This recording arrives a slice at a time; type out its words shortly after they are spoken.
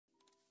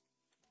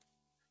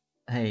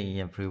Hey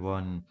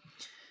everyone.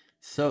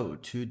 So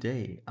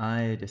today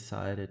I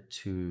decided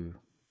to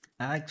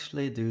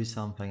actually do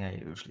something I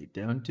usually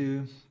don't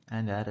do,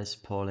 and that is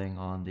pulling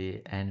on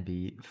the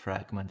NB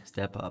fragment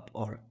step up,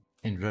 or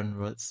in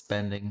general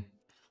spending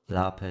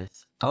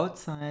lapis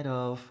outside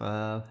of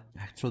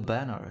actual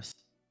banners.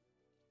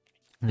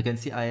 You can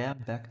see I am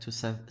back to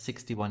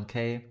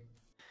 61k.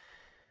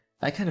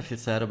 I kind of feel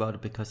sad about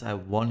it because I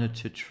wanted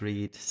to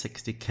treat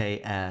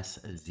 60k as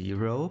a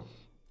zero,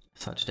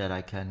 such that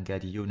I can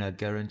get Yuna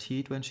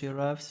guaranteed when she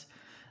arrives.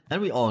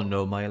 And we all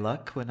know my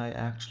luck. When I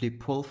actually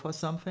pull for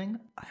something,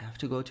 I have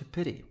to go to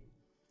pity.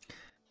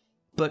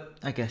 But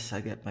I guess I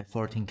get my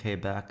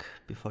 14k back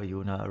before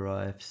Yuna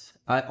arrives.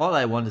 All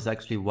I want is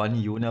actually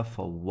one Yuna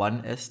for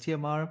one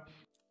STMR,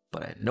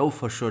 but I know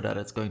for sure that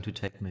it's going to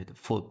take me the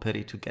full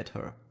pity to get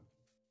her.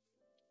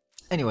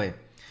 Anyway,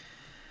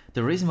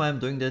 the reason why I'm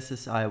doing this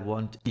is I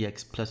want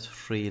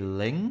EX+3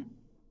 Ling.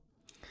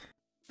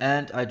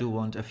 And I do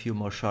want a few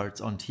more shards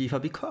on Tifa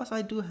because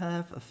I do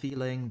have a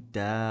feeling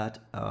that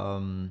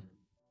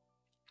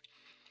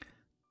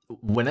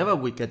whenever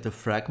we get the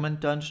Fragment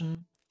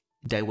dungeon,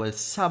 they will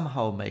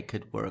somehow make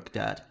it work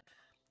that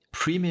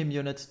premium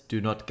units do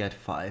not get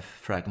 5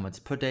 fragments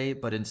per day,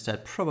 but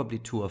instead probably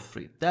 2 or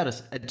 3. That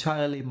is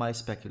entirely my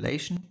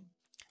speculation.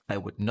 I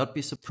would not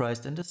be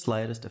surprised in the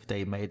slightest if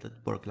they made it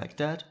work like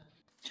that.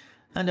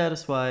 And that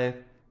is why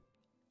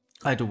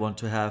I do want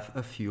to have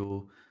a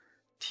few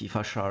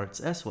Tifa Shards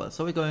as well.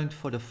 So we're going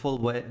for the full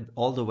way,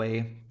 all the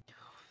way.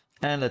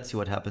 And let's see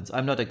what happens.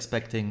 I'm not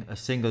expecting a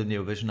single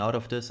Neo Vision out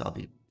of this, I'll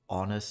be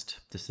honest.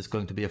 This is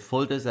going to be a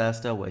full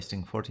disaster,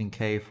 wasting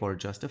 14k for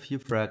just a few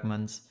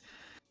fragments.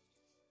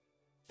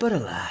 But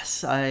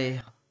alas,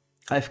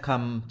 I've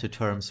come to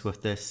terms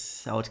with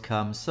this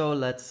outcome, so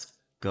let's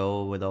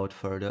go without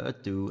further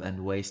ado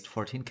and waste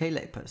 14k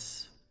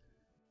lapis.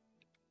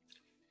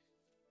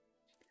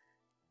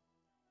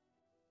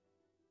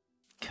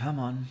 Come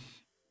on.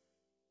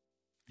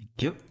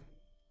 Thank you.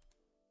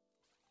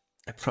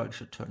 I probably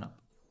should turn up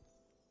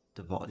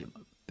the volume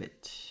a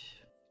bit.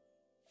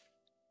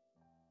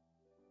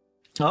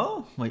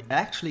 Oh, we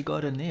actually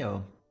got a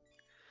Neo.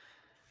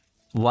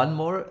 One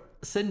more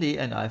Cindy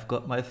and I've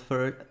got my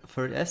third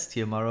S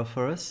tier Mara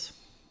for us.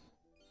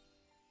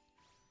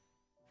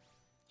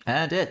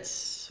 And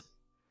it's...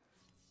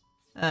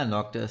 And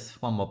Noctis,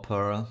 one more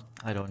Pearl.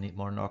 I don't need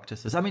more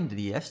Noctises. I mean,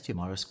 the S tier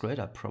Mara is great,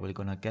 I'm probably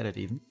gonna get it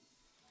even.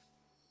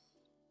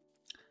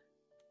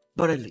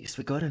 But at least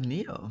we got a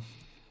Neo.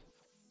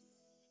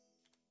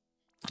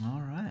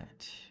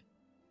 Alright.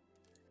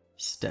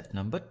 Step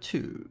number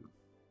 2.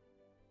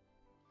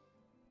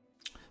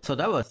 So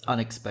that was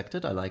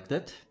unexpected, I liked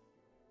it.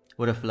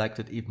 Would have liked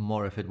it even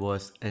more if it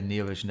was a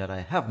Neo Vision that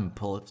I haven't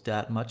pulled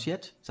that much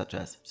yet, such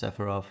as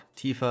Sephiroth,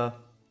 Tifa,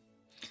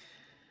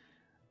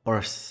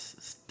 or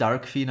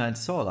Dark Fina and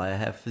Soul. I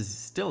have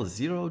still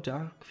 0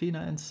 Dark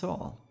Fina and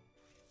Soul.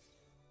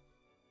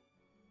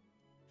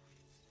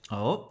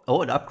 Oh,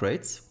 it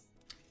upgrades.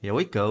 Here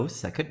we go,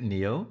 second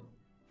Neo.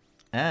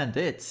 And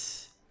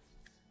it's...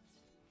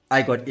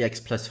 I got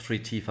EX+3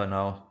 Tifa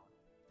now.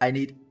 I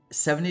need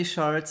 70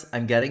 shards,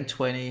 I'm getting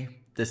 20,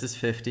 this is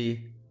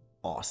 50.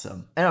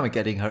 Awesome. And I'm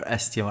getting her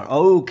STMR.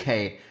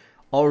 Okay,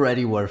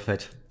 already worth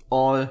it.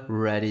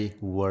 Already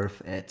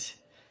worth it.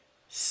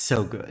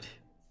 So good.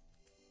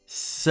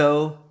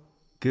 So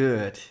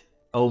good.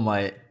 Oh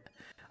my.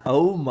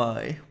 Oh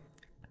my.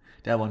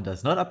 That one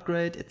does not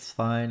upgrade, it's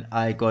fine.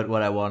 I got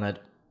what I wanted.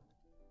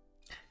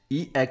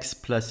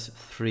 EX+3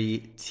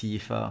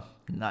 Tifa.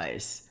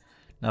 Nice.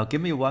 Now give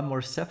me one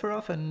more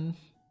Sephiroth and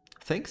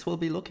things will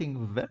be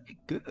looking very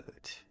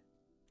good.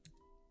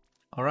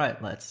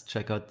 Alright, let's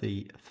check out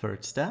the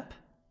third step.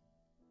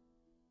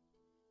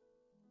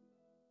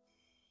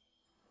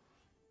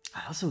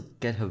 I also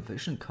get her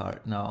vision card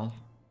now.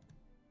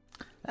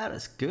 That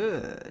is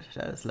good.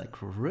 That is like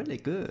really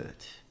good.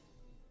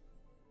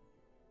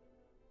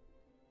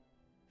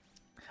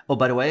 Oh,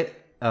 by the way,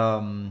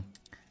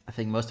 I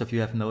think most of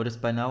you have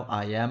noticed by now,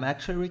 I am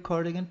actually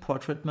recording in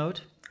portrait mode.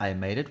 I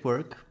made it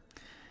work.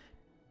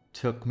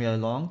 Took me a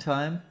long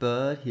time,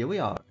 but here we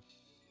are.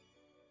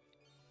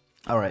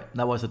 Alright,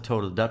 that was a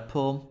total dud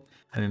pull.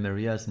 I mean,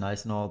 Maria is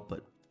nice and all,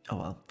 but oh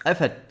well. I've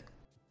had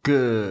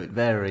good,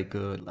 very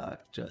good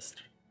luck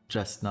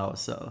just now,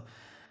 so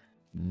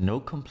no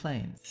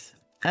complaints.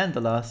 And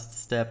the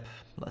last step,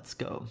 let's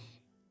go.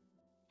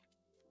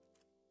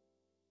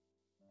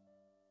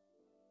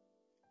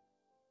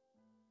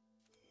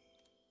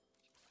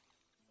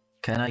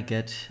 Can I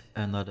get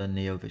another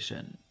Neo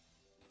Vision?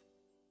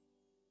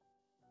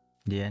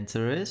 The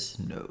answer is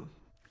no.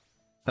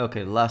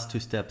 Okay, the last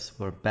 2 steps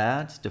were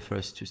bad, the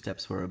first 2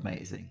 steps were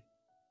amazing.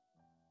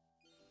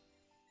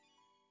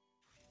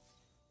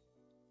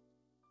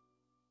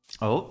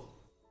 Oh,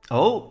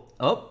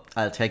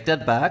 I'll take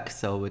that back.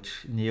 So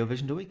which Neo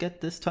Vision do we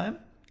get this time?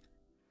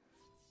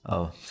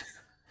 Oh,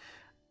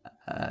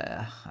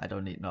 I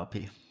don't need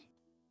Noppy.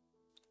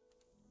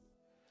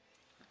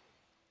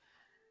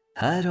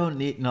 I don't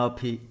need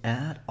Noppy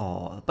at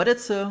all, but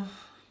it's a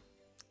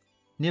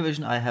Near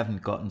vision I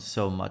haven't gotten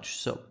so much,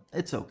 so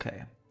it's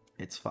okay.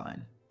 It's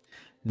fine.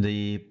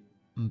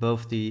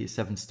 Both the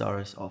 7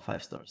 stars or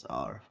 5 stars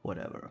are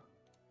whatever.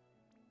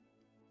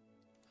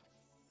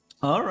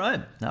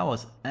 Alright, that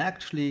was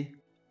actually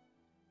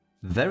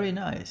very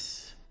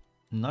nice.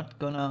 Not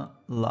gonna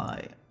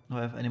lie. Do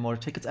I have any more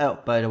tickets? Oh,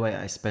 by the way,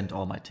 I spent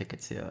all my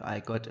tickets here. I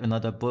got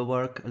another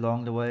bulwark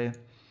along the way.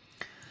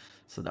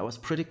 So that was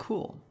pretty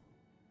cool.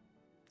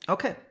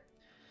 Okay.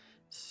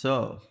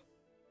 So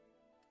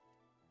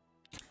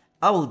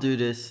I will do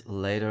this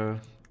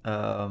later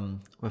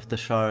with the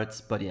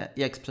shards. But yeah,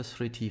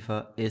 EX+3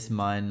 Tifa is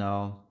mine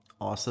now.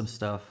 Awesome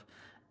stuff.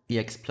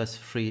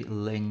 EX+3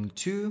 Ling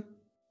 2.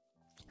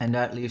 And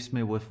that leaves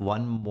me with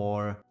one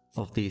more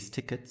of these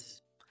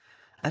tickets.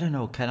 I don't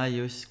know, can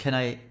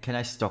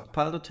I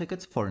stockpile the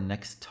tickets for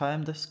next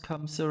time this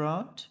comes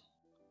around?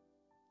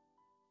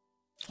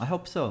 I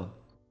hope so.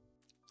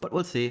 But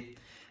we'll see.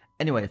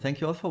 Anyway, thank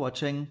you all for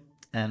watching,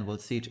 and we'll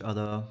see each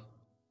other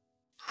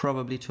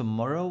probably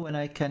tomorrow when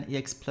I can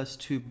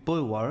EX+2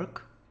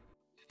 Bulwark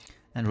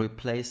and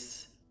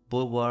replace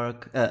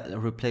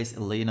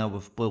Elena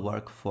with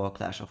Bulwark for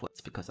Clash of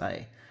Worlds, because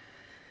I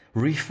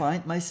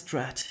refined my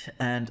strat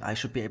and I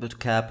should be able to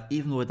cap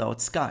even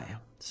without Sky.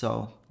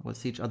 So we'll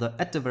see each other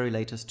at the very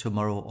latest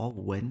tomorrow or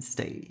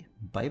Wednesday.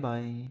 Bye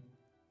bye.